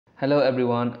Hello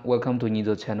everyone, welcome to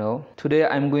NyiZaw channel. Today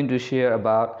I'm going to share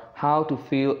about how to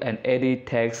fill and edit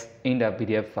text in the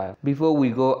PDF file. Before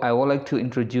we go, I would like to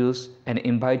introduce and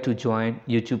invite to join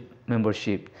YouTube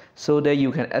membership so that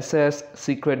you can access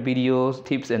secret videos,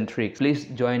 tips and tricks. Please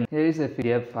join. Here is a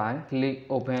PDF file. Click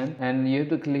open and you have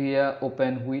to click here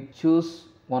open with. Choose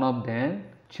one of them.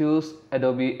 Choose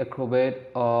Adobe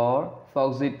Acrobat or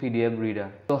Foxit PDF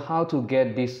reader. So how to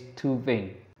get these two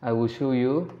things? I will show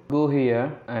you. Go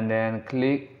here and then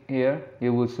click here.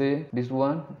 You will see this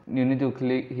one. You need to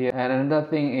click here. And another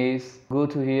thing is go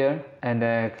to here and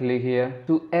then click here.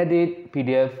 To edit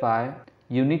PDF file,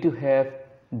 you need to have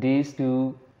these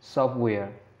two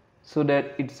software so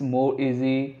that it's more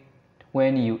easy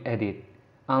when you edit.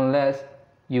 Unless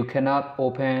you cannot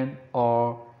open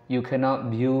or you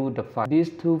cannot view the file. These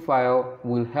two files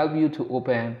will help you to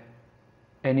open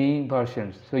any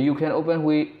versions. So you can open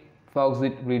with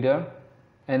Foxit reader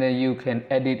and then you can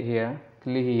edit here.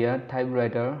 Click here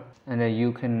typewriter and then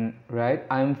you can write.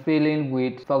 I'm filling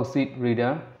with Foxit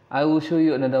reader. I will show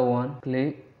you another one.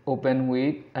 Click open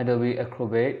with Adobe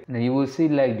Acrobat and you will see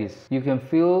like this. You can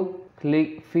fill,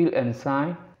 click fill and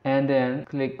sign and then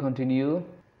click continue.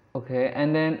 Okay,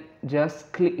 and then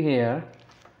just click here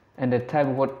and then type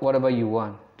whatever you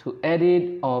want. To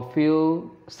edit or fill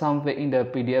something in the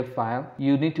PDF file,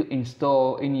 you need to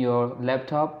install in your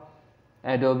laptop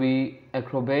Adobe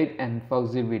Acrobat and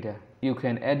Foxit Reader. You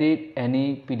can edit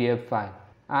any PDF file.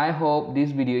 I hope this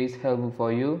video is helpful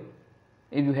for you.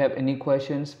 If you have any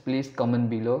questions, please comment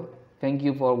below. Thank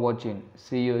you for watching.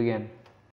 See you again.